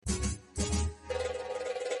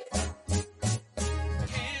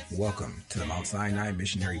Welcome to the Mount Sinai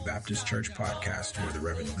Missionary Baptist Church podcast, where the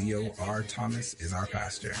Reverend Leo R. Thomas is our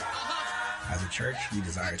pastor. As a church, we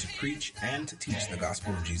desire to preach and to teach the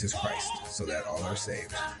gospel of Jesus Christ so that all are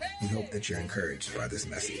saved. We hope that you're encouraged by this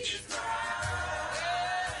message.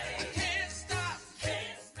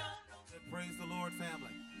 Praise the Lord,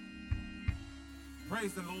 family.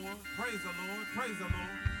 Praise the Lord, praise the Lord, praise the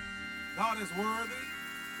Lord. God is worthy.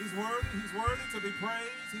 He's worthy. He's worthy to be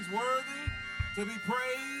praised. He's worthy to be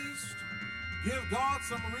praised. Give God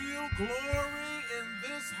some real glory in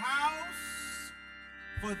this house,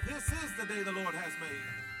 for this is the day the Lord has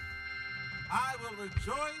made. I will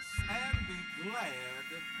rejoice and be glad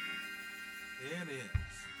in it.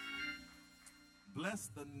 Bless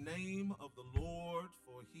the name of the Lord,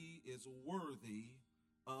 for he is worthy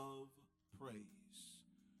of praise.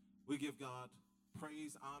 We give God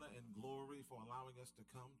praise, honor, and glory for allowing us to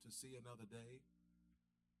come to see another day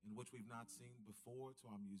in which we've not seen before. To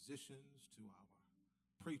our musicians, to our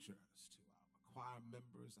preachers, to our choir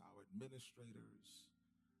members, our administrators,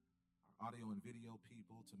 our audio and video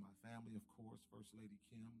people, to my family, of course, First Lady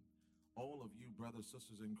Kim, all of you brothers,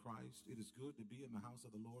 sisters in Christ, it is good to be in the house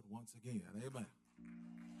of the Lord once again. Amen.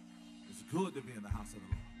 It's good to be in the house of the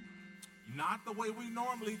Lord. Not the way we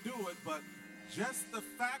normally do it, but just the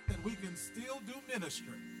fact that we can still do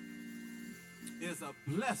ministry is a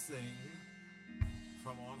blessing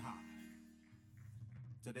from on high.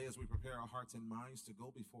 Today, as we prepare our hearts and minds to go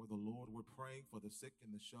before the Lord, we're praying for the sick and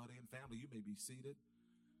the shut-in. Family, you may be seated.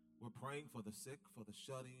 We're praying for the sick, for the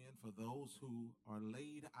shut-in, for those who are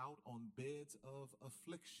laid out on beds of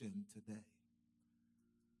affliction today.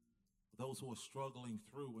 Those who are struggling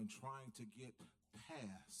through and trying to get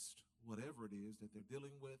past whatever it is that they're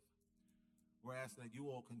dealing with. We're asking that you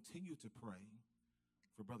all continue to pray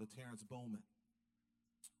for Brother Terrence Bowman.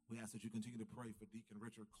 We ask that you continue to pray for Deacon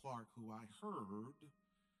Richard Clark, who I heard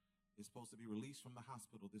is supposed to be released from the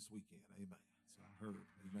hospital this weekend. Amen. So I heard.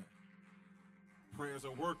 Amen. Prayers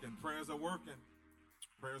are working. Prayers are working.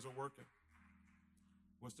 Prayers are working.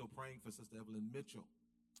 We're still praying for Sister Evelyn Mitchell,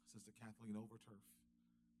 Sister Kathleen Overturf,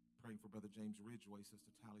 praying for Brother James Ridgway,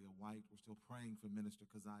 Sister Talia White. We're still praying for Minister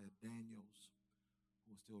Keziah Daniels,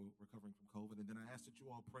 who is still recovering from COVID. And then I ask that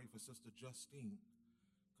you all pray for Sister Justine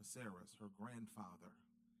Caceres. Her grandfather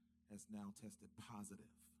has now tested positive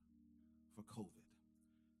for COVID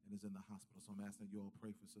and is in the hospital. So I'm asking that you all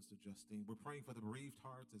pray for Sister Justine. We're praying for the bereaved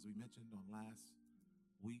hearts, as we mentioned on last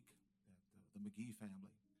week, that the McGee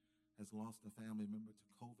family has lost a family member to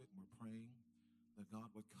COVID. And we're praying that God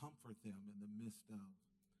would comfort them in the midst of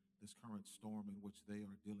this current storm in which they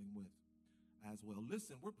are dealing with as well.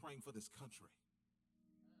 Listen, we're praying for this country.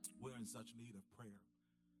 We're in such need of prayer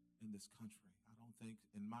in this country. I don't think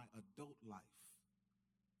in my adult life,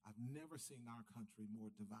 I've never seen our country more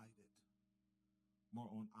divided, more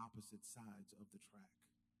on opposite sides of the track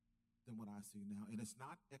than what I see now. And it's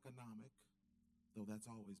not economic, though that's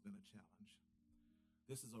always been a challenge.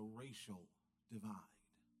 This is a racial divide.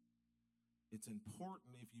 It's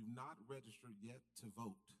important, if you've not registered yet to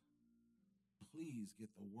vote, please get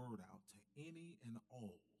the word out to any and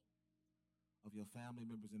all of your family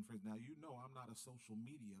members and friends. Now, you know I'm not a social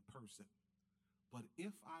media person, but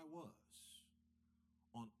if I was,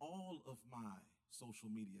 on all of my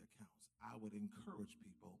social media accounts, I would encourage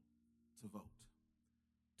people to vote.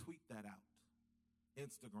 Tweet that out.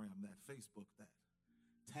 Instagram that, Facebook that.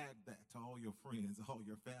 Tag that to all your friends, all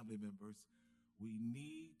your family members. We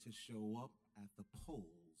need to show up at the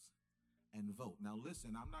polls and vote. Now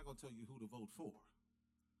listen, I'm not going to tell you who to vote for,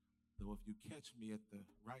 though if you catch me at the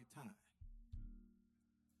right time,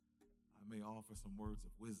 I may offer some words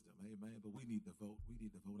of wisdom, amen, but we need to vote. We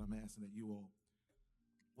need to vote. I'm asking that you all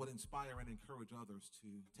would inspire and encourage others to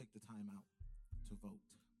take the time out to vote.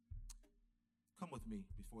 Come with me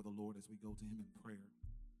before the Lord as we go to him in prayer,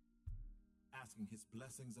 asking his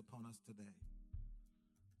blessings upon us today,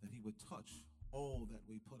 that he would touch all that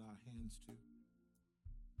we put our hands to.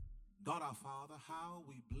 God our Father, how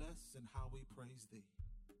we bless and how we praise thee.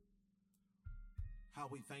 How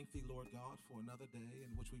we thank thee, Lord God, for another day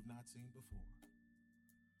in which we've not seen before.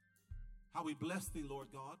 How we bless thee, Lord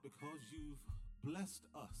God, because you've blessed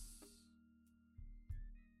us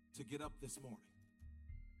to get up this morning,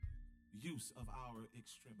 use of our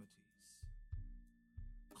extremities,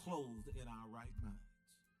 clothed in our right minds.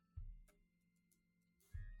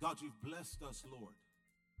 God, you've blessed us, Lord,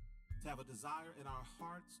 to have a desire in our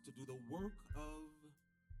hearts to do the work of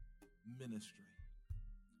ministry.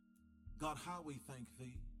 God, how we thank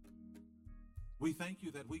thee. We thank you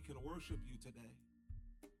that we can worship you today.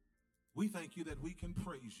 We thank you that we can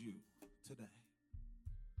praise you today.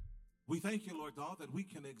 We thank you, Lord God, that we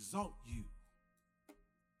can exalt you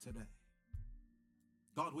today.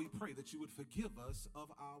 God, we pray that you would forgive us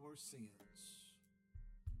of our sins.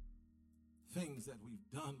 Things that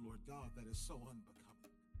we've done, Lord God, that is so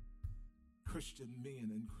unbecoming. Christian men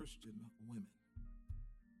and Christian women.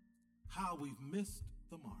 How we've missed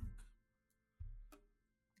the mark.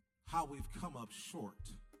 How we've come up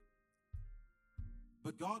short.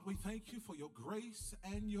 But God, we thank you for your grace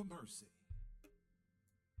and your mercy.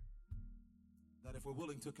 That if we're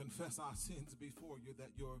willing to confess our sins before you, that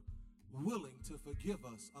you're willing to forgive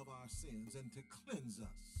us of our sins and to cleanse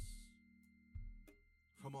us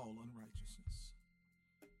from all unrighteousness.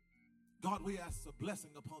 God, we ask a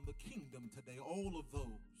blessing upon the kingdom today, all of those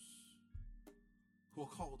who are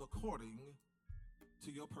called according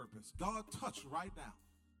to your purpose. God, touch right now.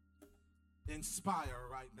 Inspire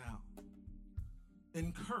right now.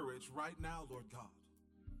 Encourage right now, Lord God.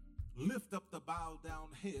 Lift up the bowed down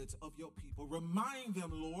heads of your people. Remind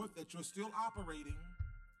them, Lord, that you're still operating.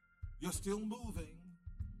 You're still moving.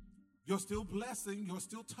 You're still blessing. You're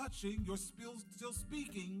still touching. You're still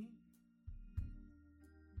speaking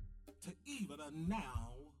to even a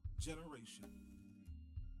now generation.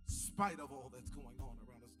 In spite of all that's going on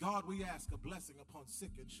around us. God, we ask a blessing upon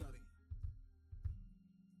sick and shut in.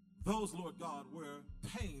 Those, Lord God, where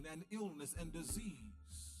pain and illness and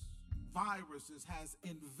disease, viruses has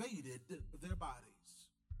invaded their bodies.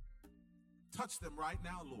 Touch them right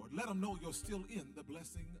now, Lord. Let them know you're still in the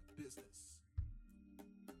blessing business.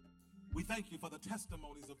 We thank you for the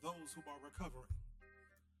testimonies of those who are recovering.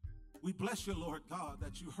 We bless you, Lord God,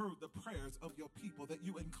 that you heard the prayers of your people, that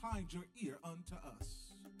you inclined your ear unto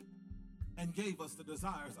us and gave us the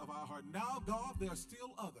desires of our heart. Now, God, there are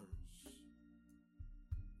still others.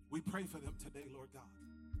 We pray for them today, Lord God.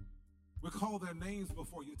 We call their names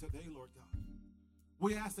before you today, Lord God.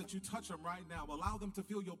 We ask that you touch them right now. Allow them to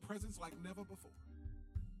feel your presence like never before.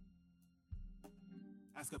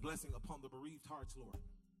 Ask a blessing upon the bereaved hearts, Lord.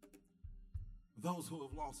 Those who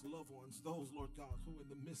have lost loved ones, those, Lord God, who are in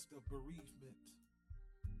the midst of bereavement.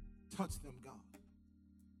 Touch them, God.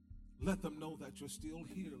 Let them know that you're still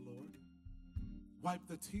here, Lord. Wipe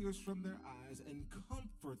the tears from their eyes and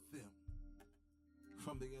comfort them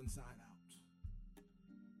from the inside out.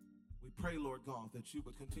 We pray, Lord God, that you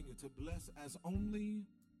would continue to bless as only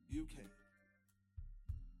you can.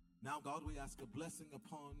 Now, God, we ask a blessing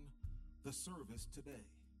upon the service today.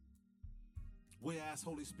 We ask,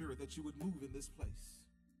 Holy Spirit, that you would move in this place.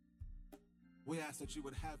 We ask that you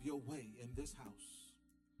would have your way in this house.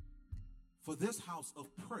 For this house of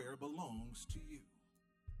prayer belongs to you.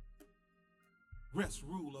 Rest,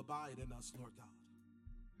 rule, abide in us, Lord God.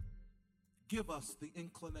 Give us the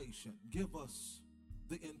inclination, give us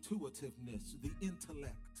the intuitiveness, the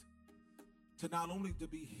intellect, to not only to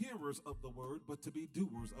be hearers of the word, but to be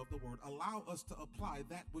doers of the word. Allow us to apply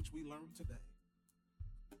that which we learned today.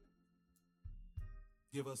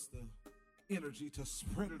 Give us the energy to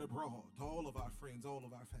spread it abroad to all of our friends, all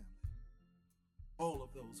of our family, all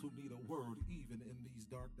of those who need a word even in these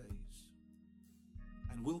dark days.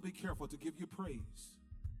 And we'll be careful to give you praise,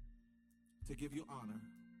 to give you honor,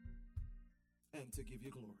 and to give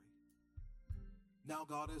you glory. Now,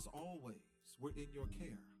 God, as always, we're in your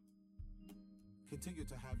care. Continue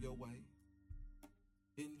to have your way.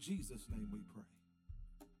 In Jesus' name we pray.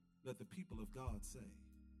 Let the people of God say,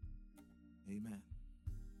 amen.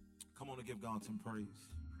 Come on and give God some praise.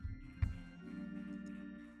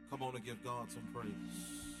 Come on and give God some praise.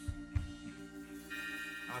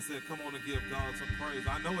 I said, come on and give God some praise.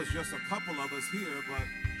 I know it's just a couple of us here, but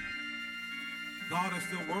God is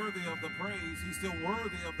still worthy of the praise. He's still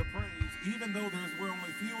worthy of the praise, even though we're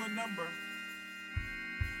only few in number.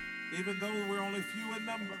 Even though we're only few in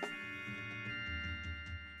number.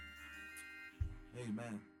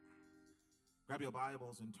 Amen. Grab your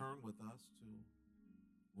Bibles and turn with us to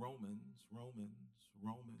Romans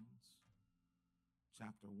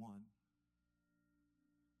chapter 1.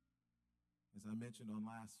 As I mentioned on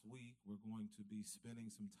last week, we're going to be spending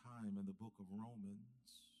some time in the book of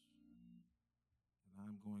Romans. And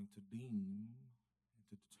I'm going to deem and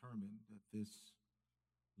to determine that this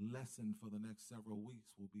lesson for the next several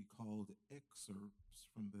weeks will be called Excerpts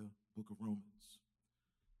from the book of Romans.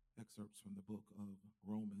 Excerpts from the book of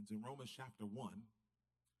Romans. In Romans chapter 1,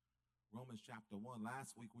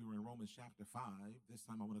 last week we were in Romans chapter 5. This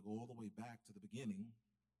time I want to go all the way back to the beginning.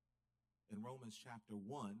 In Romans chapter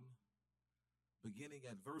 1, beginning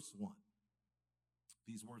at verse 1.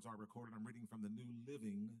 These words are recorded. I'm reading from the New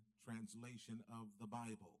Living Translation of the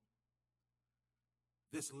Bible.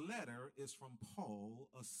 This letter is from Paul,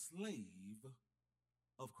 a slave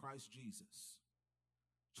of Christ Jesus,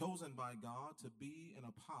 chosen by God to be an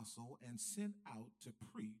apostle and sent out to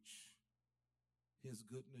preach his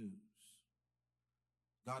good news.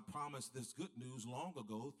 God promised this good news long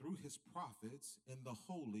ago through his prophets in the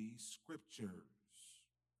Holy Scriptures.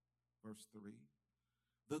 Verse 3,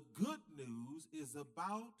 the good news is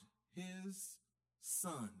about his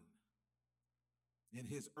son. In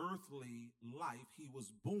his earthly life, he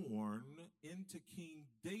was born into King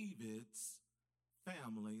David's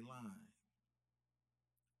family line.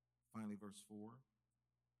 Finally, verse 4,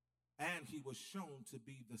 and he was shown to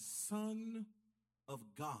be the Son of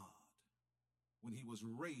God when he was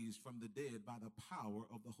raised from the dead by the power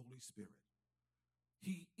of the Holy Spirit.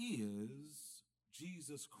 He is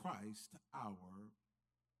Jesus Christ, our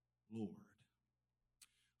Lord.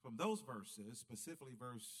 From those verses, specifically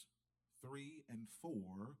verse 3 and 4,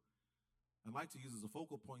 I'd like to use as a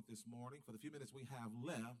focal point this morning, for the few minutes we have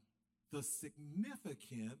left, the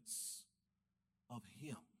significance of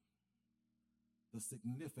him. The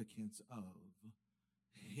significance of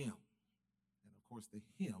him. And of course, the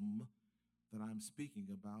him that I'm speaking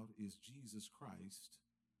about is Jesus Christ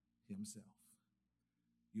himself.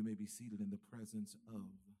 You may be seated in the presence of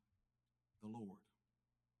the Lord.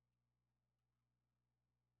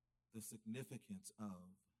 The significance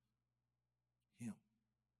of him.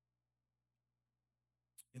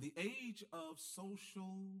 In the age of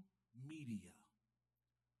social media,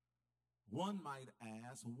 one might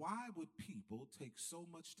ask, why would people take so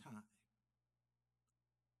much time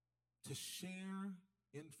to share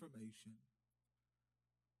information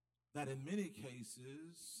that in many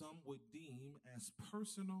cases some would deem as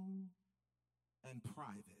personal and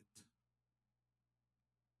private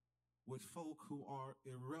with folk who are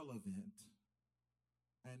irrelevant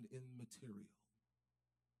and immaterial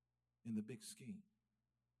in the big scheme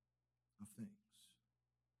of things?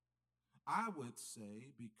 I would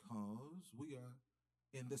say because we are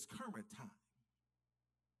in this current time,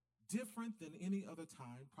 different than any other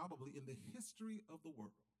time probably in the history of the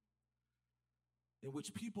world, in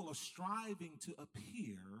which people are striving to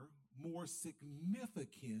appear more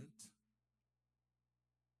significant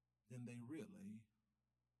than they really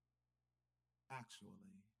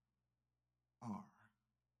actually are.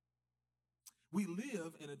 We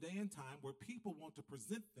live in a day and time where people want to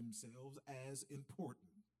present themselves as important,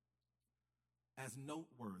 as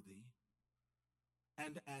noteworthy,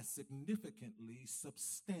 and as significantly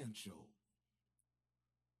substantial.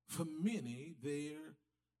 For many, their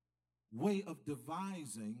way of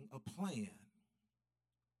devising a plan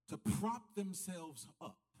to prop themselves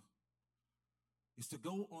up is to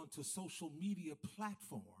go onto social media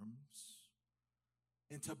platforms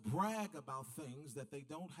and to brag about things that they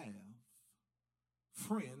don't have,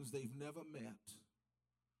 friends they've never met,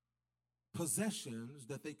 possessions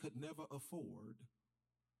that they could never afford,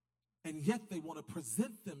 and yet they want to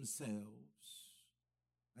present themselves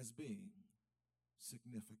as being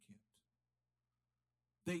significant.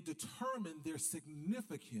 They determine their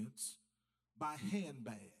significance by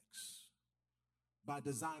handbags, by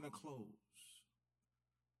designer clothes,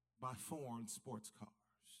 by foreign sports cars.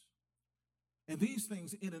 And these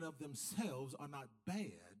things in and of themselves are not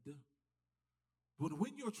bad, but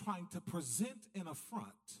when you're trying to present an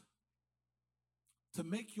affront, to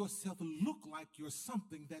make yourself look like you're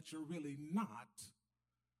something that you're really not,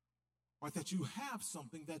 or that you have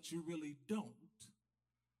something that you really don't,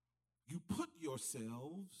 you put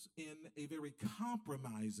yourselves in a very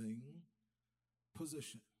compromising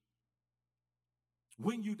position.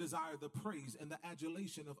 When you desire the praise and the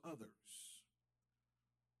adulation of others,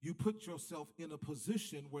 you put yourself in a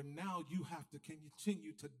position where now you have to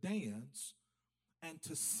continue to dance and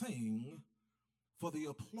to sing for the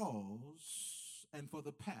applause and for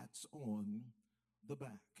the pats on the back.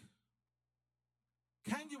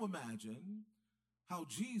 Can you imagine how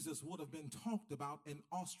Jesus would have been talked about and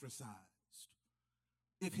ostracized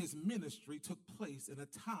if his ministry took place in a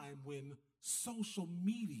time when social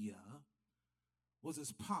media was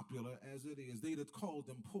as popular as it is? They'd have called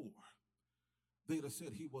him poor. They'd have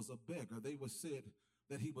said he was a beggar. They would have said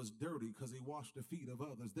that he was dirty because he washed the feet of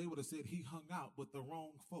others. They would have said he hung out with the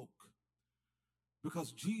wrong folk.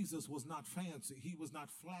 Because Jesus was not fancy, he was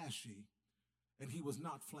not flashy, and he was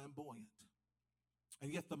not flamboyant.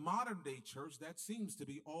 And yet the modern day church, that seems to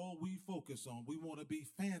be all we focus on. We want to be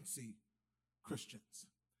fancy Christians.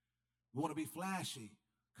 We want to be flashy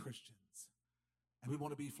Christians. And we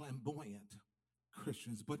want to be flamboyant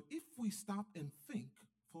Christians. But if we stop and think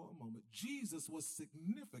for a moment, Jesus was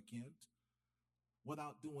significant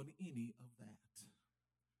without doing any of that.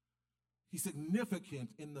 He's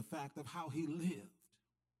significant in the fact of how he lived.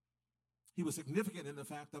 He was significant in the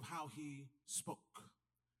fact of how he spoke.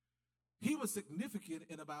 He was significant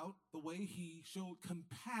in about the way he showed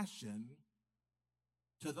compassion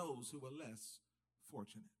to those who were less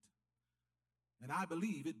fortunate. And I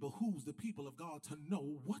believe it behooves the people of God to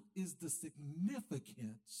know what is the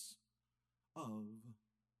significance of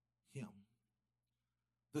him.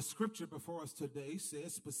 The scripture before us today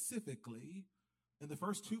says specifically in the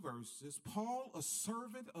first two verses, Paul, a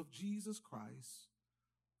servant of Jesus Christ,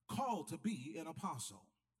 called to be an apostle,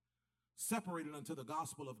 separated unto the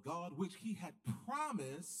gospel of God, which he had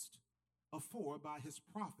promised afore by his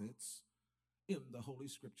prophets in the Holy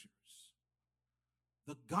Scriptures.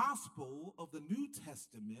 The gospel of the New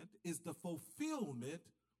Testament is the fulfillment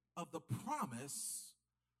of the promise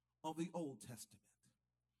of the Old Testament.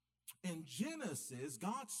 In Genesis,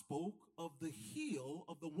 God spoke of the heel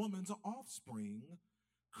of the woman's offspring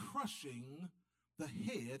crushing the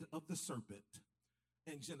head of the serpent.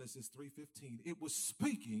 In Genesis 3:15, it was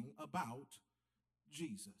speaking about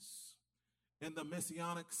Jesus. And the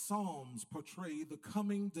Messianic Psalms portray the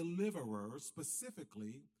coming deliverer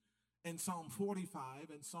specifically. In Psalm 45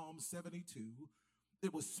 and Psalm 72,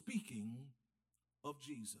 it was speaking of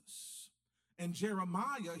Jesus. And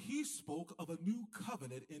Jeremiah, he spoke of a new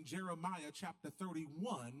covenant in Jeremiah chapter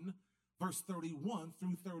 31, verse 31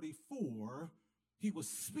 through 34. He was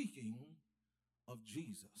speaking of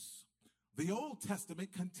Jesus. The Old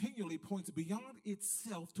Testament continually points beyond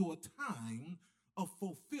itself to a time of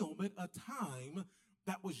fulfillment, a time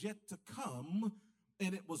that was yet to come,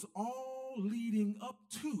 and it was all leading up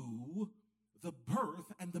to the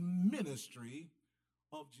birth and the ministry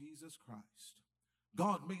of Jesus Christ.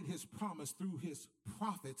 God made his promise through his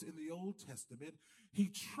prophets in the Old Testament. He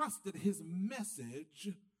trusted his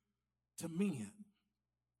message to men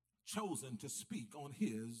chosen to speak on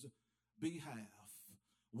his behalf.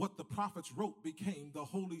 What the prophets wrote became the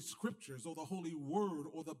Holy Scriptures, or the Holy Word,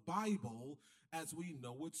 or the Bible as we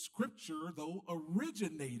know it. Scripture, though,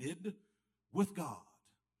 originated with God.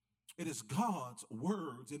 It is God's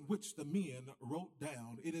words in which the men wrote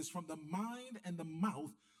down. It is from the mind and the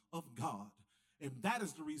mouth of God. And that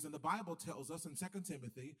is the reason the Bible tells us in 2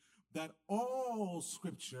 Timothy that all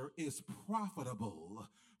Scripture is profitable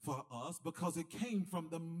for us because it came from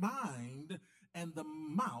the mind and the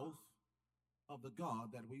mouth of the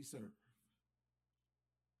God that we serve.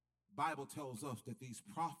 Bible tells us that these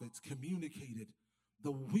prophets communicated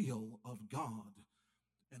the will of God.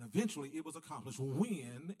 And eventually it was accomplished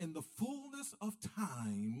when, in the fullness of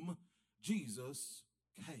time, Jesus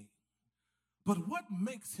came. But what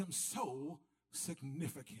makes him so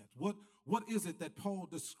significant? What is it that Paul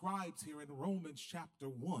describes here in Romans chapter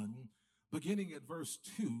 1, beginning at verse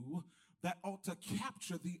 2, that ought to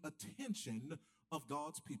capture the attention of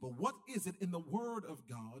God's people? What is it in the Word of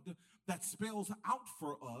God that spells out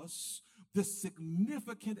for us this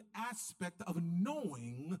significant aspect of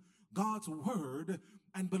knowing God's Word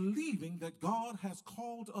and believing that God has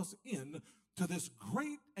called us in to this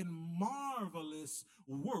great and marvelous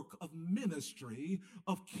work of ministry,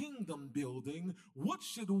 of kingdom building? What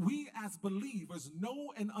should we as believers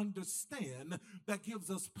know and understand that gives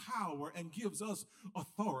us power and gives us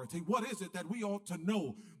authority? What is it that we ought to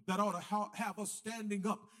know that ought to have us standing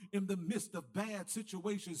up in the midst of bad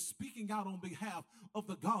situations, speaking out on behalf of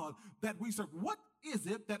the God that we serve? What is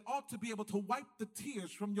it that ought to be able to wipe the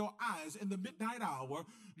tears from your eyes in the midnight hour,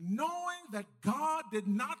 knowing that God did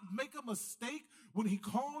not make a mistake when he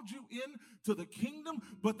called you in to the kingdom,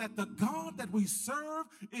 but that the God that we serve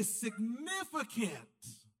is significant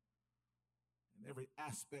in every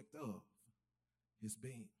aspect of his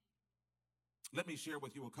being? Let me share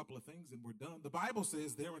with you a couple of things and we're done. The Bible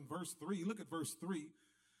says there in verse 3, look at verse 3.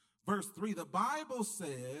 Verse 3, the Bible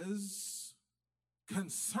says,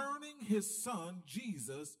 concerning his son,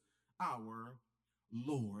 Jesus, our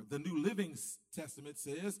Lord. The New Living Testament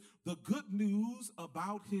says the good news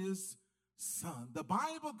about his son. The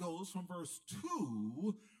Bible goes from verse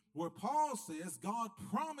 2, where Paul says God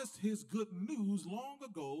promised his good news long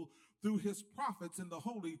ago through his prophets in the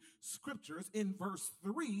Holy Scriptures. In verse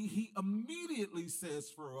 3, he immediately says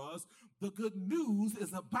for us, the good news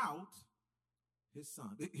is about his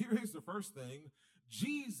son. Here's the first thing.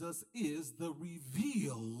 Jesus is the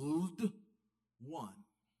revealed one.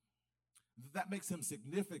 That makes him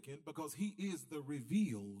significant because he is the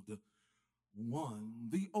revealed one.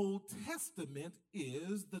 The Old Testament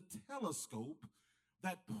is the telescope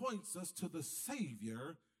that points us to the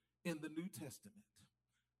Savior in the New Testament.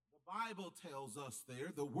 The Bible tells us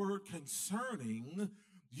there the word concerning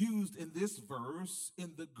used in this verse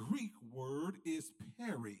in the Greek word is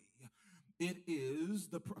peri. It is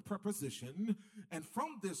the preposition, and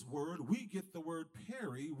from this word we get the word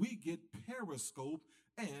peri, we get periscope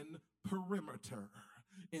and perimeter.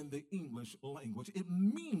 in the English language. It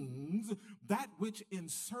means that which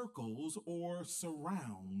encircles or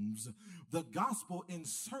surrounds. The gospel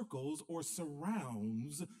encircles or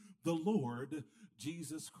surrounds the Lord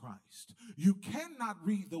Jesus Christ. You cannot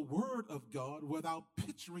read the word of God without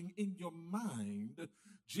picturing in your mind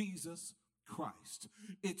Jesus Christ.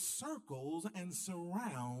 It circles and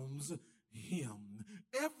surrounds him.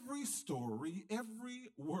 Every story,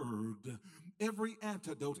 every word, every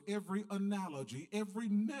antidote, every analogy, every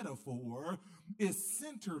metaphor is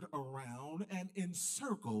centered around and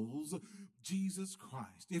encircles Jesus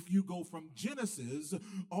Christ. If you go from Genesis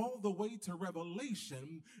all the way to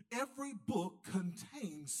Revelation, every book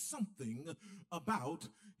contains something about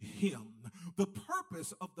him. The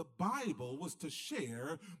purpose of the Bible was to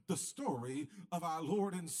share the story of our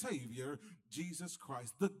Lord and Savior, Jesus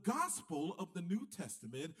Christ. The gospel of the New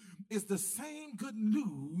Testament is the same good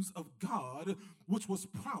news of God which was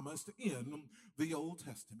promised in the Old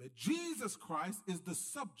Testament. Jesus Christ is the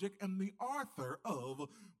subject and the author of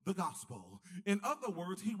the gospel. In other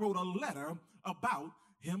words, he wrote a letter about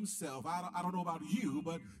himself. I don't know about you,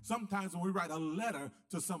 but sometimes when we write a letter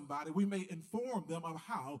to somebody, we may inform them of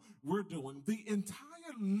how we're doing. The entire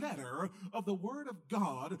letter of the Word of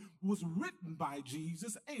God was written by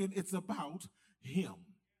Jesus, and it's about him.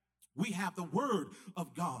 We have the word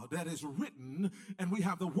of God that is written, and we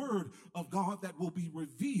have the word of God that will be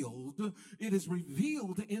revealed. It is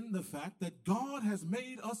revealed in the fact that God has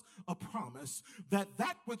made us a promise that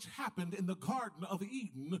that which happened in the Garden of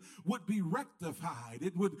Eden would be rectified.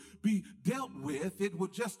 It would be dealt with. It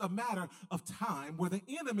was just a matter of time where the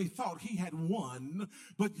enemy thought he had won,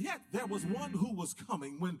 but yet there was one who was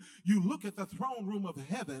coming. When you look at the throne room of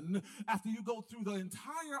heaven, after you go through the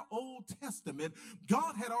entire Old Testament,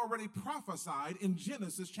 God had already prophesied in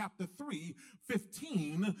Genesis chapter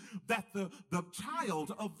 3:15 that the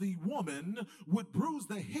child of the woman would bruise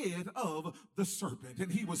the head of the serpent.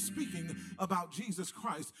 And he was speaking about Jesus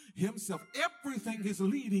Christ himself. Everything is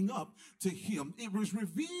leading up to him. It was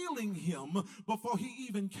revealing him before he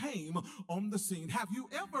even came on the scene. Have you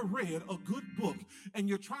ever read a good book and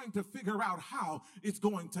you're trying to figure out how it's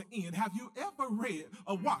going to end? Have you ever read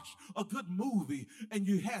or watched a good movie and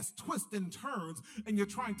you has twists and turns and you're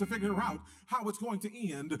trying to figure out how it's going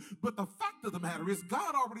to end? But the fact of the matter is,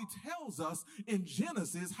 God already tells us in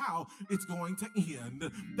Genesis how it's going to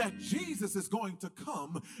end, that Jesus is going to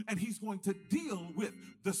come and he's going to deal with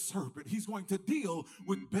the serpent. He's going to deal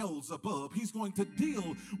with Beelzebub. He's going to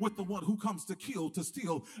deal with the one who comes to kill, to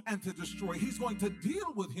steal, and to destroy. He's going to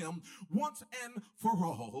deal with him once and for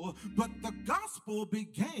all. But the gospel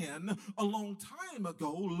began a long time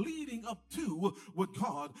ago, leading up to what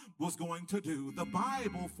God was going to do. The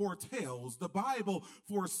Bible foretells, the Bible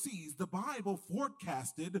foresees, the Bible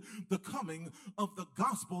forecasted the coming of the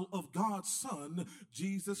gospel of God's Son,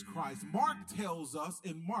 Jesus Christ. Mark tells us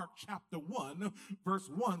in Mark chapter 1, verse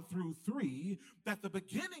 1 through 3, that the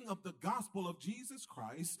beginning of the gospel of Jesus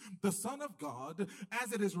Christ, the Son of God,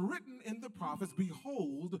 as it is written in the prophets,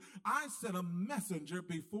 behold, I send a messenger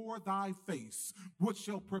before thy face, which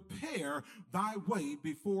shall prepare thy way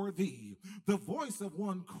before thee. The voice of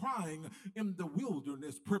one crying in the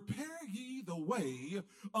wilderness, prepare ye the way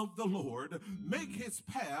of the Lord, make his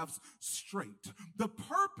paths straight. The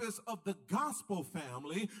purpose of the gospel,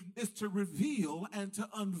 family, is to reveal and to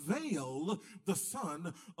unveil the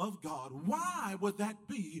Son of God. Why would that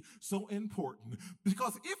be so important?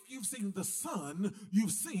 Because if you've seen the Son,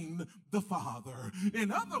 you've seen the Father.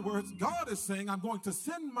 In other words, God is saying, I'm going to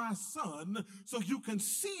send my Son so you can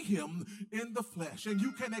see him in the flesh and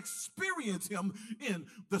you can experience him in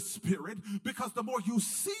the spirit, because the more you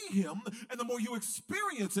see him and the more you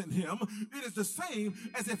experience in him, it is the same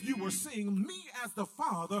as if you were seeing me as the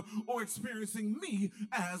Father or experiencing me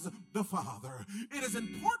as the Father. It is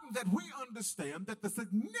important that we understand that the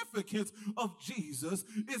significance of Jesus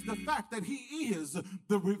is the fact that he is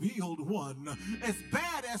the revealed one. As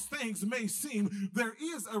bad as things may seem, there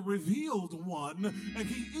is a revealed one, and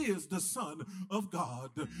he is the Son of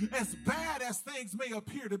God. As bad as things may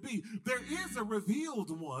appear to be, there is a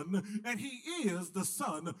revealed one, and he is the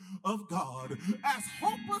Son of God. As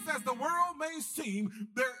hopeless as the world may seem,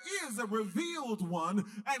 there is a revealed one,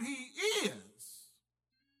 and he is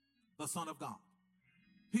the Son of God.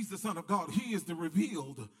 He's the Son of God. He is the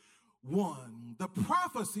revealed one. The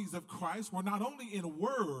prophecies of Christ were not only in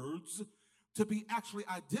words to be actually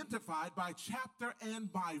identified by chapter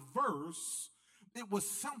and by verse, it was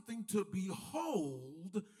something to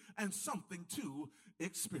behold and something to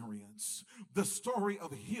experience. The story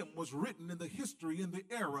of him was written in the history in the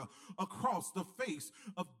era across the face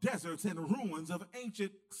of deserts and ruins of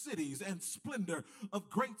ancient cities and splendor of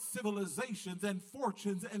great civilizations and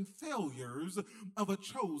fortunes and failures of a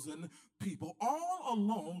chosen people. All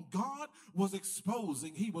along, God was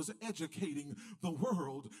exposing, he was educating the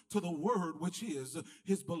world to the word which is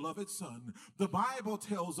his beloved Son. The Bible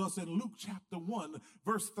tells us in Luke chapter 1,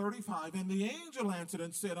 verse 35, and the angel answered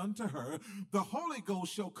and said unto her, the Holy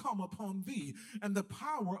Ghost shall come upon thee, and the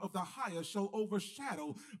power of the highest shall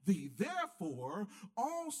overshadow thee. Therefore,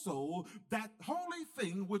 also that holy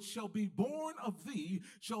thing which shall be born of thee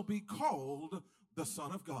shall be called the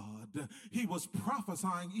Son of God. He was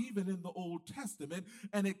prophesying even in the Old Testament,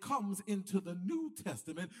 and it comes into the New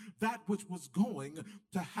Testament, that which was going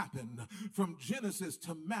to happen. From Genesis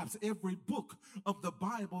to Maps, every book of the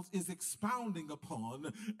Bible is expounding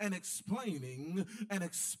upon and explaining and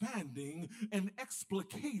expanding and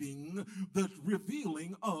explicating the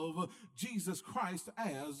revealing of Jesus Christ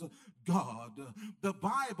as God. The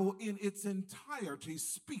Bible in its entirety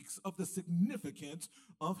speaks of the significance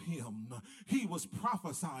of him. He was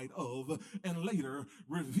prophesied of and later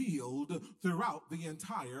revealed throughout the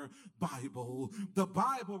entire Bible. The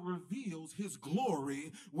Bible reveals his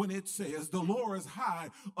glory when it says the Lord is high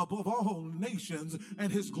above all nations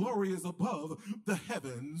and his glory is above the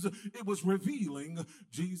heavens. It was revealing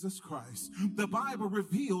Jesus Christ. The Bible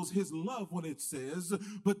reveals his love when it says,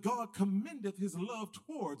 but God commendeth his love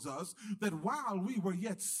towards us, that while we were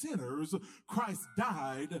yet sinners, Christ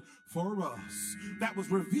died for us. That was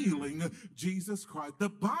revealing Jesus Christ. The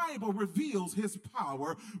Bible reveals his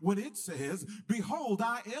power when it says, behold,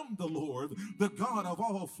 I am the Lord, the God of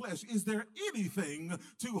all flesh. Is there anything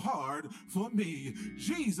too hard for me?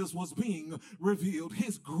 Jesus was being revealed.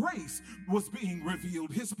 His grace was being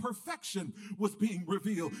revealed. His perfection was being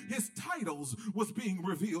revealed. His titles was being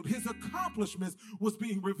revealed. His accomplishments was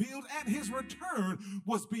being revealed, and his return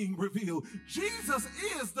was being revealed. Jesus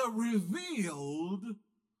is the revealed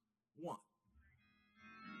one.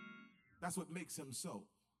 That's what makes him so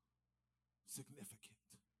significant.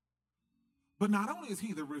 But not only is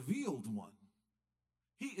he the revealed one,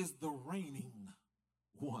 he is the reigning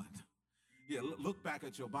one. Yeah, look back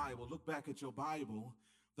at your Bible. Look back at your Bible.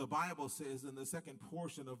 The Bible says in the second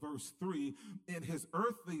portion of verse 3, in his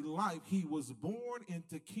earthly life, he was born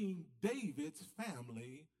into King David's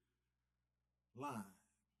family line.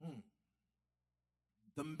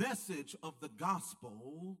 The message of the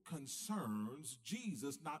gospel concerns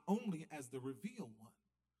Jesus not only as the revealed one,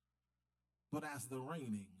 but as the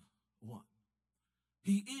reigning one.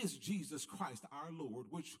 He is Jesus Christ our Lord,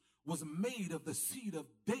 which was made of the seed of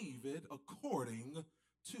David according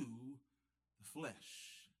to the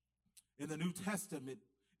flesh. In the New Testament,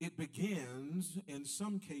 it begins, in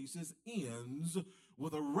some cases ends,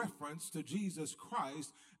 with a reference to Jesus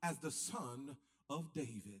Christ as the Son of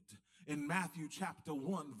David. In Matthew chapter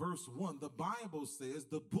 1, verse 1, the Bible says,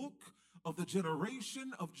 the book of the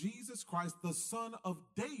generation of Jesus Christ, the son of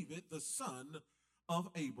David, the son of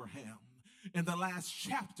Abraham. In the last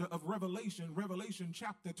chapter of Revelation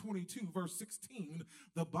chapter 22, verse 16,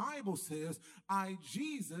 the Bible says, I,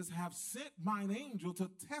 Jesus, have sent mine angel to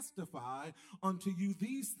testify unto you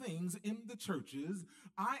these things in the churches.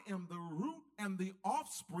 I am the root and the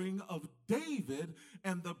offspring of David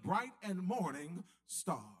and the bright and morning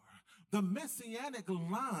star. The messianic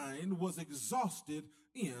line was exhausted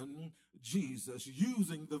in Jesus.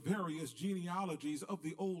 Using the various genealogies of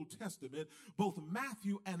the Old Testament, both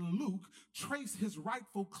Matthew and Luke trace his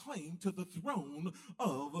rightful claim to the throne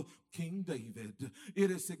of King David.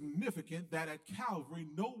 It is significant that at Calvary,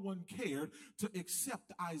 no one cared to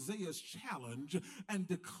accept Isaiah's challenge and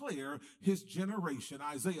declare his generation.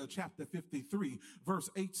 Isaiah chapter 53,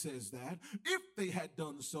 verse 8 says that if they had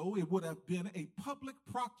done so, it would have been a public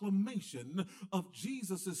proclamation of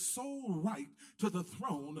Jesus' sole right to the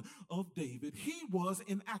throne of David. He was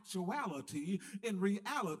in actuality, in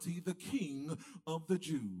reality, the King of the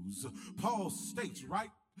Jews. Paul states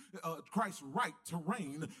Christ's right to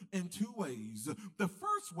reign in two ways. The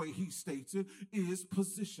first way he states it is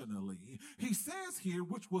positionally. He says here,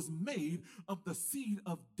 which was made of the seed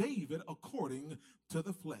of David according to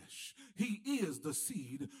the flesh. He is the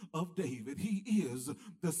seed of David. He is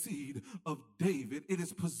the seed of David. It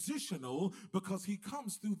is positional because he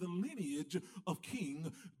comes through the lineage of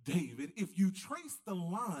King David. If you trace the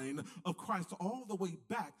line of Christ all the way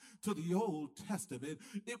back to the Old Testament,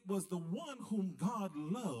 it was the one whom God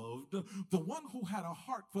loved loved, the one who had a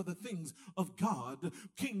heart for the things of God,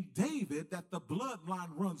 King David, that the bloodline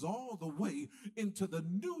runs all the way into the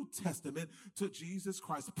New Testament to Jesus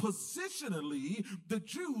Christ. Positionally, the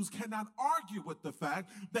Jews cannot argue with the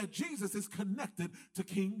fact that Jesus is connected to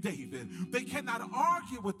King David. They cannot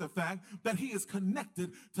argue with the fact that he is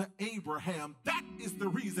connected to Abraham. That is the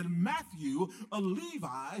reason Matthew, a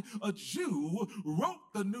Levi, a Jew, wrote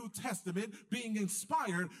the New Testament, being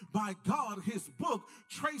inspired by God. His book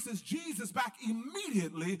traces Jesus back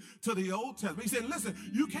immediately to the Old Testament. He said, listen,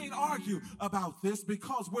 you can't argue about this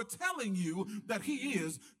because we're telling you that he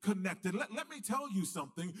is connected. Let me tell you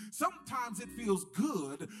something. Sometimes it feels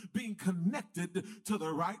good being connected to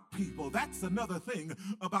the right people. That's another thing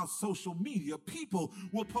about social media. People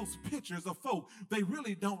will post pictures of folk they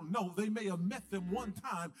really don't know. They may have met them one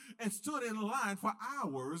time and stood in line for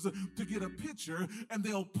hours to get a picture, and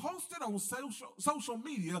they'll post it on social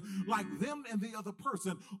media like them and the other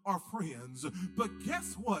person are friends. But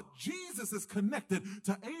guess what? Jesus is connected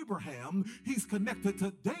to Abraham. He's connected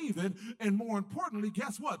to David. And more importantly,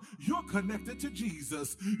 guess what? You're connected to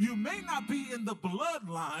Jesus. You may not be in the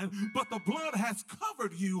bloodline, but the blood has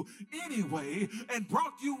covered you anyway and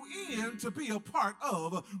brought you in to be a part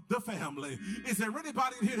of the family. Is there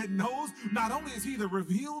anybody here that knows not only is he the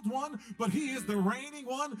revealed one, but he is the reigning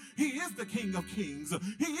one? He is the King of Kings.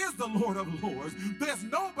 He is the Lord of Lords. There's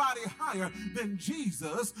nobody higher than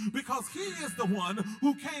Jesus, because he is the one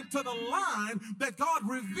who came to the line that God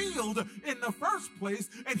revealed in the first place,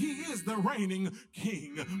 and he is the reigning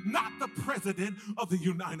king. Not the president of the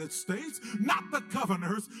United States, not the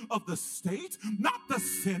governors of the state, not the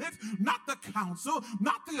Senate, not the council,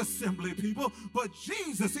 not the assembly people, but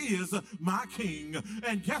Jesus is my king.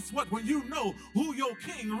 And guess what? When you know who your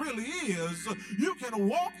king really is, you can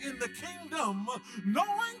walk in the kingdom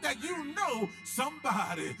knowing that you know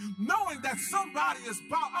somebody, knowing that somebody is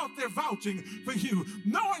out there vouching for you,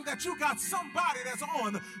 knowing that you got somebody that's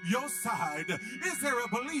on your side. Is there a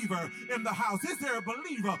believer in the house? Is there a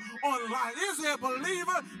believer online? Is there a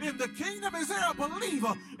believer in the kingdom? Is there a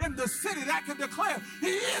believer in the city that can declare, he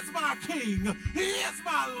is my king, he is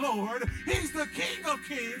my Lord, he's the King of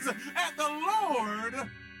Kings and the Lord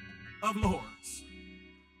of Lords?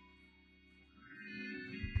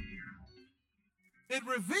 It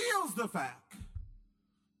reveals the fact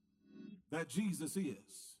that Jesus is.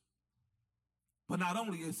 But not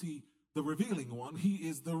only is he the revealing one, he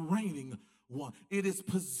is the reigning one. It is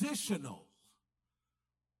positional.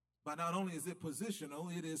 But not only is it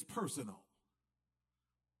positional, it is personal.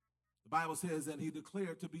 The Bible says, and he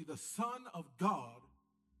declared to be the Son of God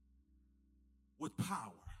with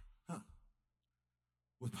power.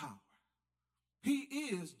 With power. He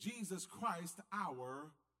is Jesus Christ,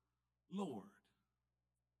 our Lord.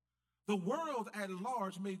 The world at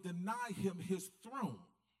large may deny him his throne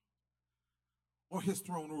or his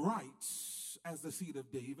throne rights as the seed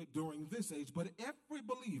of David during this age, but every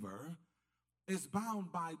believer is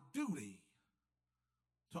bound by duty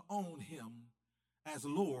to own him as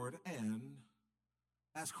Lord and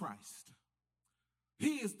as Christ.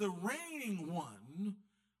 He is the reigning one,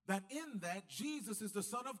 that in that Jesus is the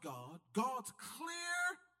Son of God, God's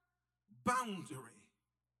clear boundary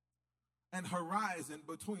and horizon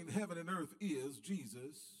between heaven and earth is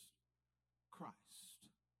Jesus Christ.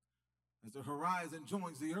 As the horizon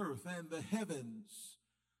joins the earth and the heavens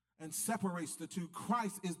and separates the two,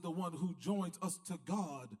 Christ is the one who joins us to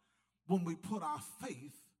God when we put our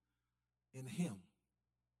faith in him.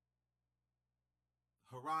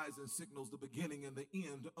 Horizon signals the beginning and the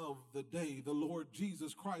end of the day. The Lord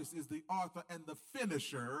Jesus Christ is the author and the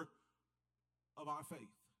finisher of our faith.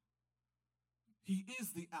 He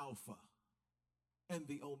is the Alpha and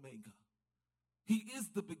the Omega. He is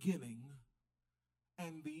the beginning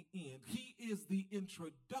and the end. He is the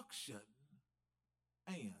introduction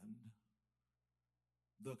and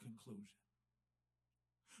the conclusion.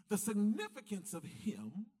 The significance of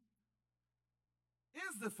him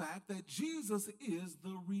is the fact that Jesus is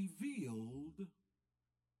the revealed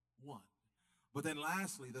one. But then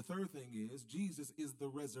lastly, the third thing is Jesus is the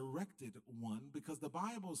resurrected one, because the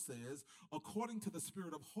Bible says, according to the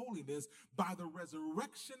Spirit of holiness, by the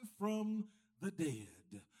resurrection from the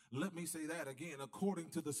dead. Let me say that again,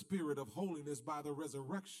 according to the Spirit of holiness, by the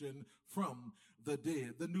resurrection from the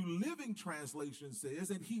dead. The New Living Translation says,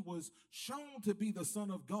 and he was shown to be the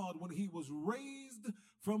Son of God when he was raised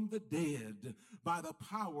from the dead by the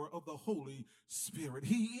power of the Holy Spirit.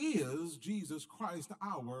 He is Jesus Christ,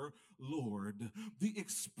 our Lord. The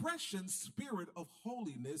expression spirit of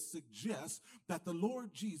holiness suggests that the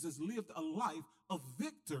Lord Jesus lived a life of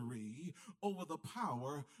victory over the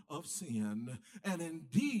power of sin. And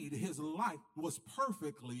indeed, his life was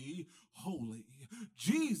perfectly holy.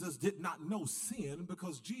 Jesus did not know sin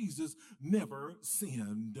because Jesus never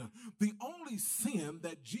sinned. The only sin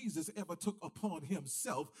that Jesus ever took upon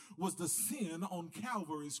himself was the sin on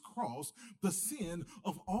Calvary's cross, the sin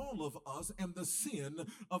of all of us and the sin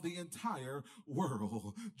of the entire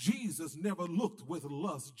world. Jesus never looked with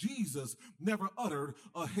lust. Jesus never uttered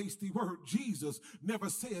a hasty word. Jesus never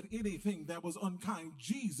said anything that was unkind.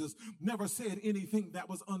 Jesus never said anything that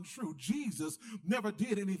was untrue. Jesus never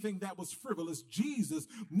did anything that was frivolous. Jesus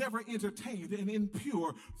never entertained an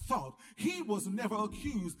impure thought. He was never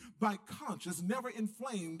accused by conscience, never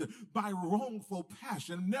inflamed by wrongful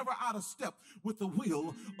passion, never out of step with the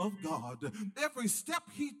will of God. Every step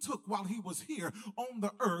he took while he was here on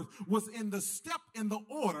the earth was in the step in the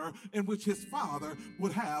order in which his Father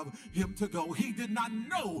would have him to go. He did not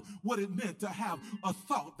know what it meant to have a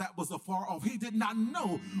thought that was afar off. He did not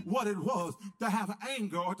know what it was to have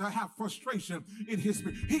anger or to have frustration in his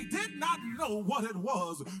spirit. He did not know what it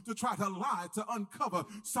was to try to lie, to uncover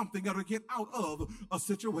something or to get out of a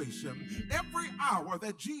situation. Every hour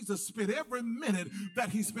that Jesus spent, every minute that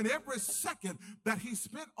he spent, every second that he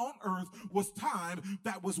spent on earth was time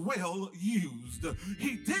that was well used.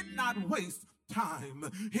 He did not waste time.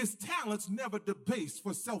 His talents never debased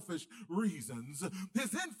for selfish reasons.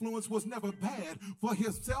 His influence was never bad for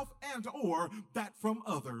himself and or that from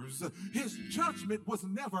others. His judgment was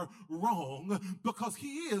never wrong because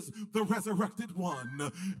he is the resurrected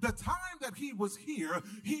one. The time that he was here,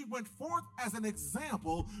 he went forth as an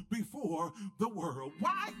example before the world.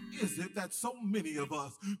 Why is it that so many of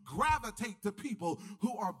us gravitate to people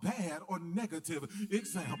who are bad or negative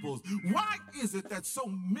examples? Why is it that so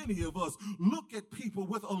many of us look at people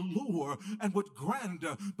with allure and with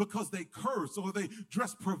grandeur because they curse or they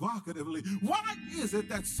dress provocatively? Why is it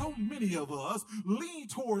that so many of us lean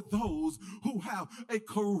toward those who have a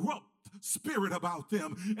corrupt spirit about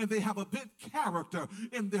them and they have a bent character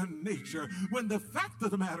in their nature, when the fact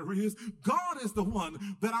of the matter is God is the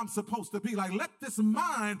one that I'm supposed to be like? Let this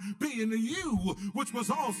mind be in you, which was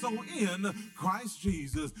also in Christ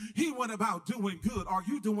Jesus. He went about doing good. Are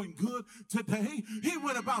you doing good today? He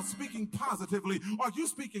went about speaking positively. Are you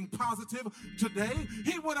speaking positive today?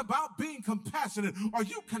 He went about being compassionate. Are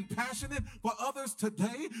you compassionate for others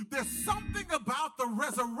today? There's something about the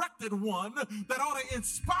resurrected one that ought to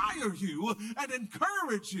inspire you and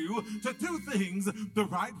encourage you to do things the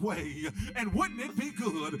right way. And wouldn't it be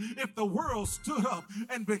good if the world stood up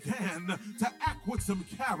and began to act with some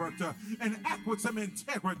character and act with some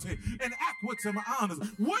integrity and act with some honor?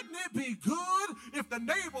 Wouldn't it be good if the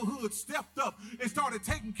neighborhood stepped up and started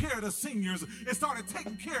taking care of the seniors and started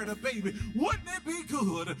taking care of the baby? Wouldn't it be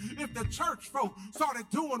good if the church folk started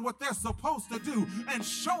doing what they're supposed to do and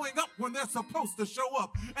showing up when they're supposed to show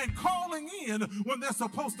up and calling in when they're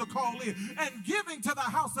supposed to call in and giving to the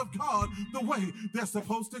house of God the way they're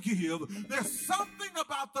supposed to give? There's something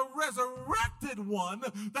about the resurrected one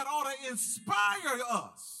that ought to inspire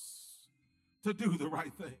us to do the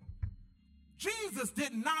right thing. Jesus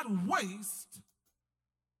did not waste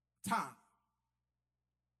time.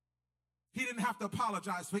 He didn't have to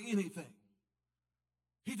apologize for anything.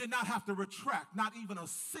 He did not have to retract, not even a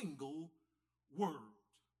single word,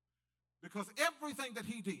 because everything that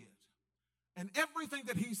he did and everything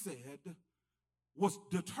that he said was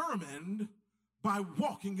determined by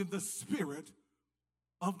walking in the Spirit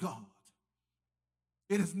of God.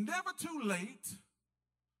 It is never too late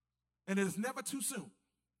and it is never too soon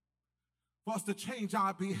for us to change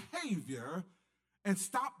our behavior and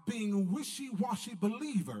stop being wishy-washy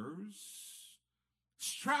believers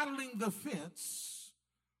straddling the fence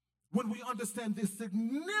when we understand the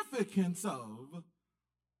significance of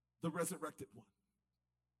the resurrected one.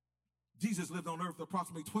 Jesus lived on earth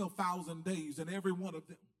approximately 12,000 days, and every one of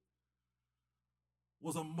them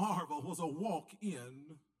was a marvel, was a walk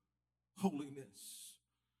in holiness.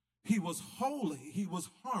 He was holy, he was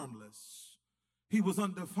harmless, he was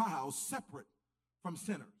undefiled, separate from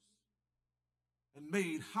sinners, and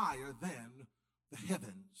made higher than the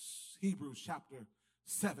heavens. Hebrews chapter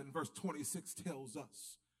 7 verse 26 tells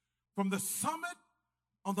us, from the summit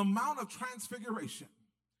on the Mount of Transfiguration,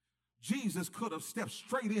 Jesus could have stepped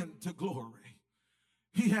straight into glory.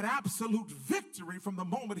 He had absolute victory from the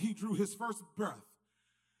moment he drew his first breath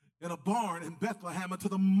in a barn in Bethlehem until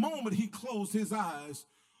the moment he closed his eyes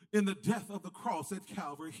in the death of the cross at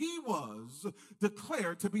Calvary, he was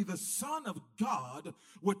declared to be the Son of God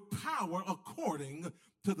with power according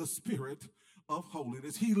to the Spirit of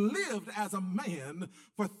holiness. He lived as a man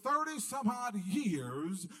for 30 some odd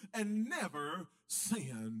years and never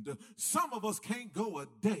sinned. Some of us can't go a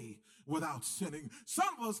day without sinning. Some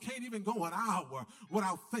of us can't even go an hour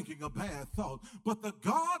without thinking a bad thought. But the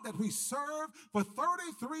God that we serve for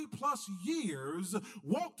 33 plus years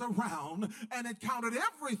walked around and encountered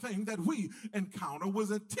everything that we encounter, was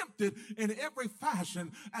tempted in every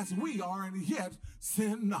fashion as we are, and yet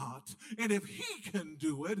sin not. And if he can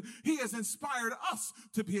do it, he has inspired us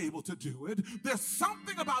to be able to do it. There's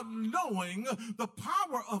something about knowing the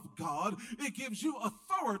power of God. It gives you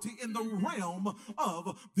authority in the realm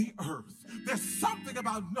of the earth. There's something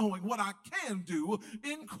about knowing what I can do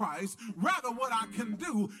in Christ, rather what I can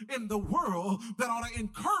do in the world, that ought to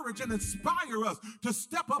encourage and inspire us to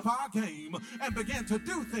step up our game and begin to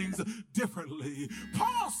do things differently.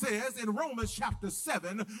 Paul says in Romans chapter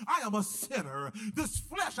 7, I am a sinner. This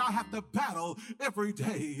flesh I have to battle every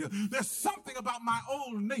day. There's something about my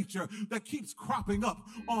old nature that keeps cropping up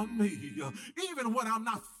on me. Even when I'm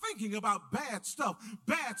not thinking about bad stuff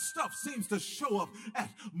seems to show up at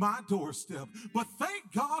my doorstep. But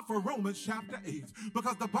thank God for Romans chapter 8,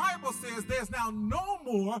 because the Bible says there's now no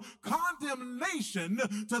more condemnation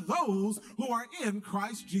to those who are in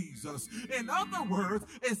Christ Jesus. In other words,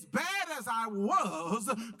 as bad as I was,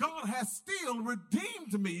 God has still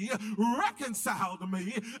redeemed me, reconciled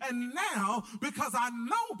me, and now, because I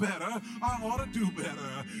know better, I ought to do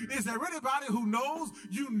better. Is there anybody who knows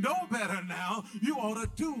you know better now? You ought to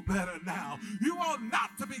do better now. You ought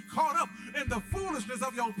not to be caught up in the foolishness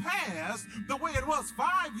of your past the way it was 5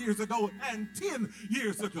 years ago and 10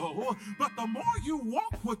 years ago. But the more you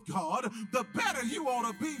walk with God, the better you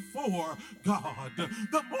ought to be for God.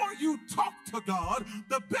 The more you talk to God,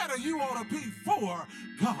 the better you ought to be for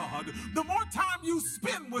God. The more time you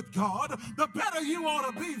spend with God, the better you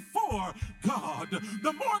ought to be for God.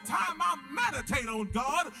 The more time I meditate on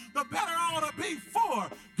God, the better I ought to be for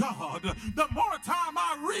God. The more time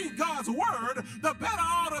I read God's word, the better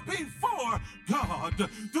I ought to be for God.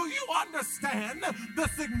 Do you understand the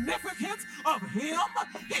significance of him?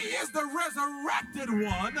 He is the resurrected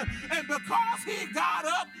one, and because he got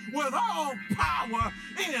up with all power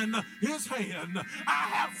in his hand, I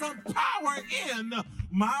have some power in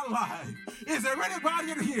my life. Is there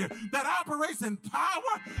anybody in here that operates in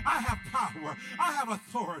power? I have power. I have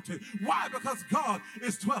authority. Why? Because God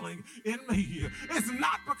is dwelling in me. It's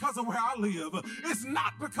not because of where I live. It's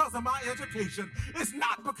not because of my education. It's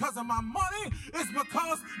not because of my money. It's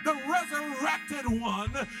because the resurrected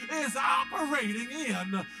one is operating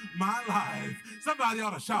in my life. Somebody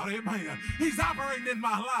ought to shout amen. He's operating in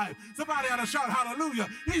my life. Somebody ought to shout hallelujah.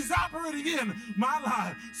 He's operating in my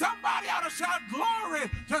life. Somebody ought to shout glory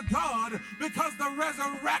to God, because the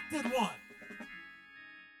resurrected one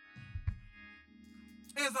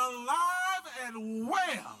is alive and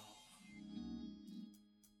well.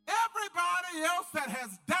 Everybody else that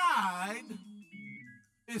has died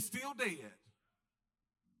is still dead,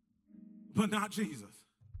 but not Jesus.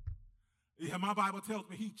 Yeah, my Bible tells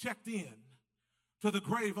me he checked in to the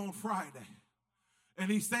grave on Friday, and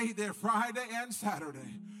he stayed there Friday and Saturday.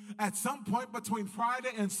 At some point between Friday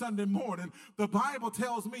and Sunday morning, the Bible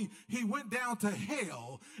tells me he went down to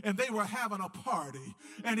hell and they were having a party.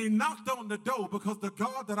 And he knocked on the door, because the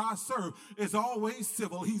God that I serve is always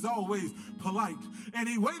civil. He's always polite. And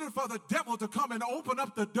he waited for the devil to come and open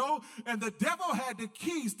up the door, and the devil had the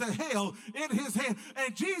keys to hell in his hand.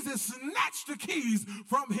 And Jesus snatched the keys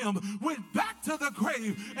from him, went back to the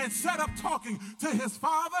grave, and set up talking to his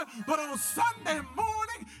Father. But on Sunday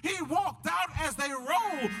morning, he walked out as they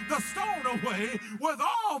rolled the stone away with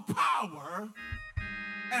all power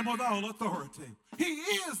and with all authority. He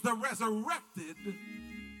is the resurrected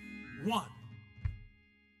one.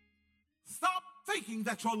 Stop thinking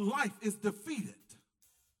that your life is defeated.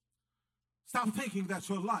 Stop thinking that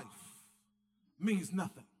your life means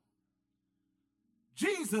nothing.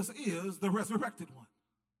 Jesus is the resurrected one.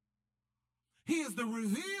 He is the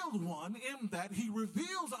revealed one, in that he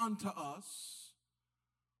reveals unto us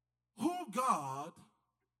who God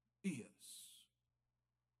is.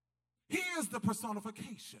 He is the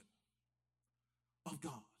personification of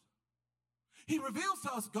God. He reveals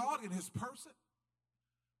to us God in his person,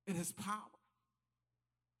 in his power,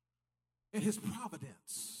 in his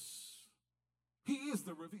providence. He is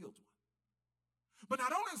the revealed one. But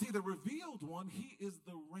not only is he the revealed one, he is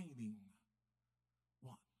the reigning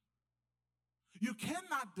one. You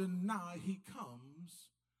cannot deny he comes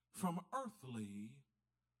from earthly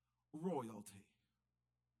royalty.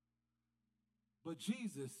 But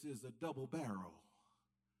Jesus is a double barrel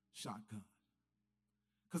shotgun.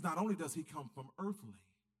 Because not only does he come from earthly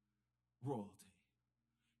royalty,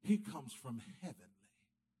 he comes from heavenly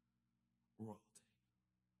royalty.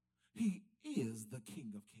 He is the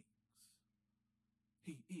King of Kings.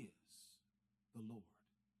 He is the Lord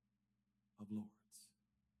of Lords.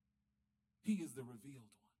 He is the revealed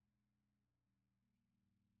one.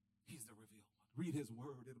 He's the revealed one. Read his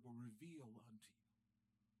word, it will reveal unto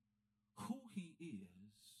you who he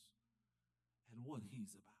is and what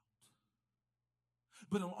he's about.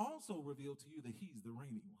 But it'll also reveal to you that he's the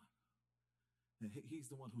reigning one. That he's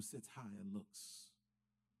the one who sits high and looks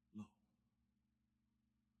low.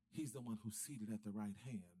 He's the one who's seated at the right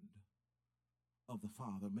hand of the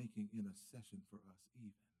Father, making intercession for us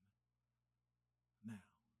even now.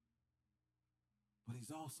 But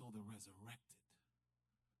he's also the resurrected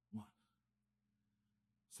one.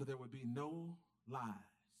 So there would be no lies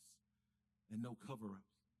and no cover-ups.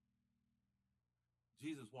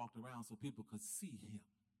 Jesus walked around so people could see him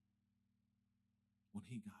when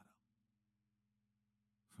he got up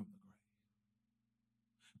from the grave.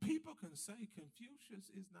 People can say Confucius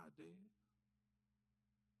is not dead.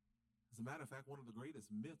 As a matter of fact, one of the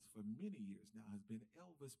greatest myths for many years now has been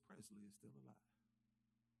Elvis Presley is still alive.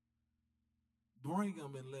 Bring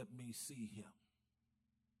him and let me see him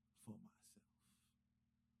for myself.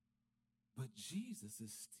 But Jesus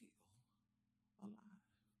is still alive.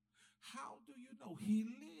 How do you know? He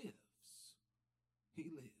lives. He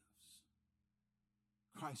lives.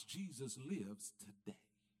 Christ Jesus lives today.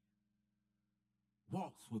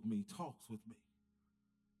 Walks with me, talks with me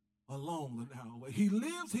along the narrow way. He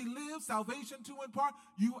lives, salvation to impart.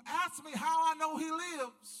 You ask me how I know he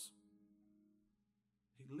lives.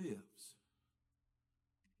 He lives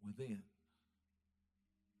within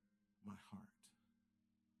my heart.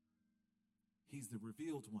 He's the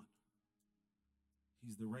revealed one.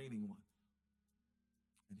 He's the reigning one.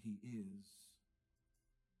 And he is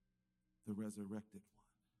the resurrected one.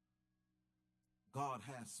 God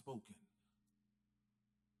has spoken.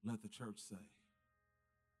 Let the church say,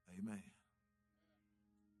 amen.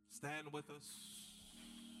 Stand with us.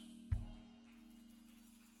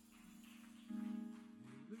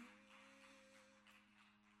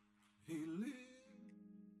 He lives.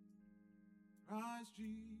 Christ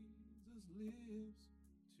Jesus lives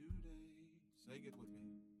today. Sing it with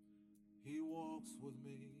me. He walks with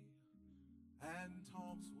me and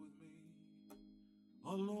talks with me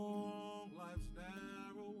along life's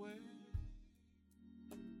narrow way.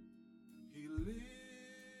 He lives,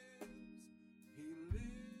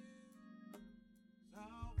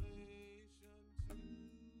 salvation to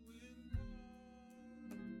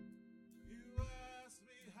impart. You ask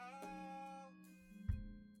me how,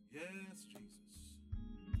 yes, Jesus.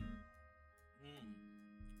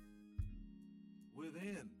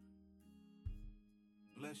 Within.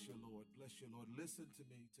 Bless you, Lord. Bless you, Lord. Listen to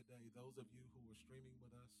me today, those of you who are streaming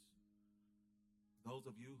with us, those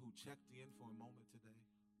of you who checked in for a moment today.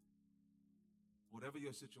 Whatever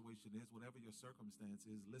your situation is, whatever your circumstance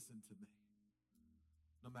is, listen to me.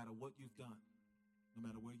 No matter what you've done, no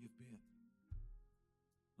matter where you've been,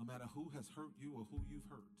 no matter who has hurt you or who you've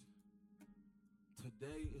hurt,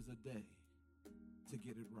 today is a day to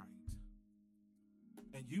get it right.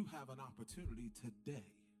 And you have an opportunity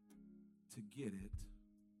today to get it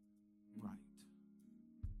right.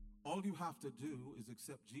 All you have to do is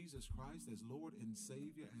accept Jesus Christ as Lord and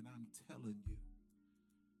Savior, and I'm telling you,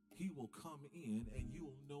 he will come in and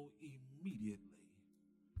you'll know immediately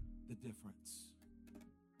the difference.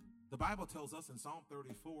 The Bible tells us in Psalm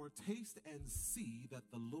 34, taste and see that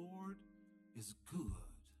the Lord is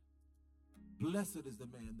good. Blessed is the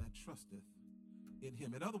man that trusteth in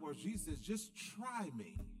him. In other words, Jesus says, just try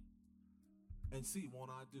me and see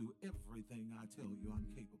won't I do everything I tell you I'm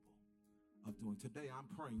capable of doing. Today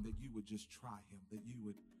I'm praying that you would just try him, that you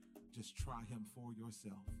would just try him for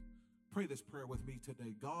yourself. Pray this prayer with me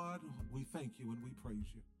today. God, we thank you and we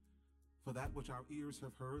praise you for that which our ears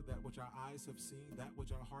have heard, that which our eyes have seen, that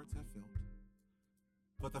which our hearts have felt.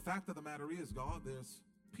 But the fact of the matter is, God, there's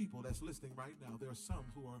people that's listening right now. There are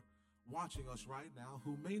some who are watching us right now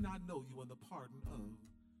who may not know you in the pardon of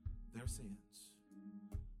their sins.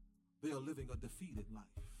 They are living a defeated life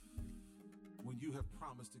when you have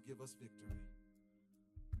promised to give us victory.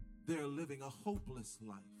 They're living a hopeless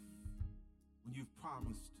life when you've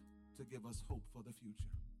promised to give us hope for the future.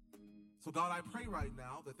 So God, I pray right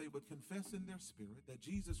now that they would confess in their spirit that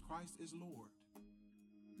Jesus Christ is Lord,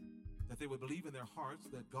 that they would believe in their hearts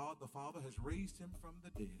that God the Father has raised him from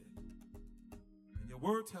the dead. And your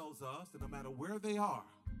word tells us that no matter where they are,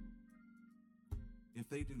 if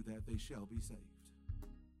they do that, they shall be saved.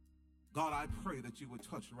 God, I pray that you would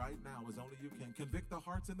touch right now as only you can. Convict the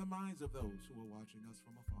hearts and the minds of those who are watching us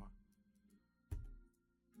from afar.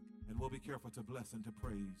 And we'll be careful to bless and to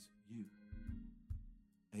praise you.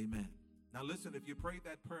 Amen. Now listen, if you prayed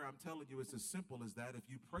that prayer, I'm telling you, it's as simple as that. If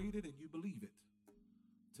you prayed it and you believe it,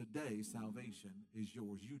 today salvation is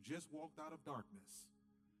yours. You just walked out of darkness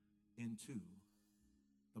into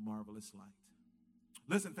the marvelous light.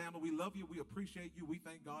 Listen, family, we love you. We appreciate you. We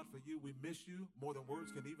thank God for you. We miss you more than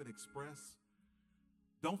words can even express.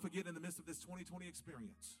 Don't forget, in the midst of this 2020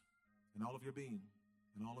 experience, and all of your being,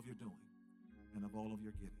 and all of your doing, and of all of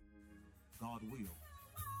your getting, God will be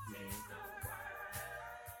there.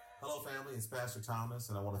 Hello, family. It's Pastor Thomas,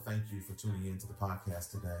 and I want to thank you for tuning in to the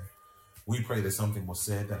podcast today. We pray that something was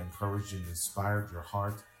said that encouraged and inspired your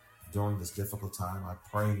heart during this difficult time. I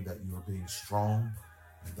pray that you are being strong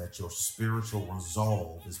and that your spiritual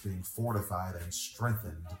resolve is being fortified and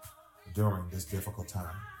strengthened during this difficult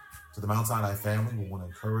time. To the Mount Sinai family, we want to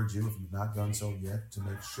encourage you, if you've not done so yet, to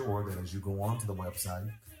make sure that as you go on to the website,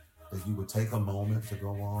 that you would take a moment to go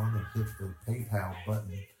on and hit the PayPal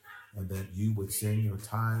button, and that you would send your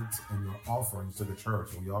tithes and your offerings to the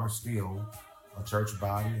church. We are still a church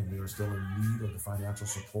body, and we are still in need of the financial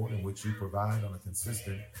support in which you provide on a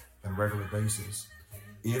consistent and regular basis.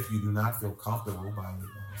 If you do not feel comfortable by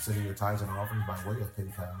sending your tithes and offerings by way of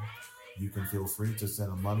PayPal, you can feel free to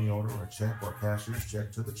send a money order or a check or a cashier's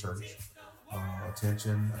check to the church.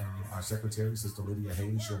 Attention, our secretary, Sister Lydia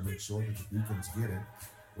Haley, she'll make sure that the deacons get it.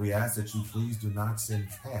 We ask that you please do not send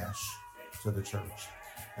cash to the church.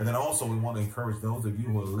 And then also we want to encourage those of you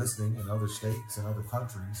who are listening in other states and other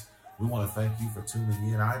countries. We want to thank you for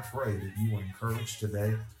tuning in. I pray that you were encouraged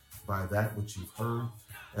today by that which you've heard.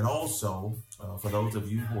 And also, for those of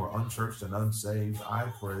you who are unchurched and unsaved, I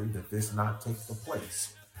pray that this not take the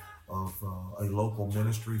place of a local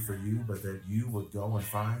ministry for you, but that you would go and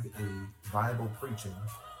find a Bible preaching,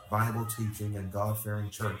 Bible teaching, and God-fearing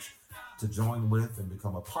church to join with and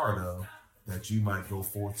become a part of, that you might go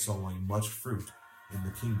forth sowing much fruit in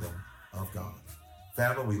the kingdom of God.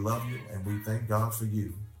 Family, we love you and we thank God for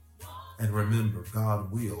you. And remember, God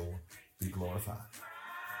will be glorified.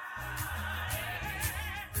 I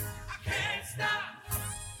can't stop.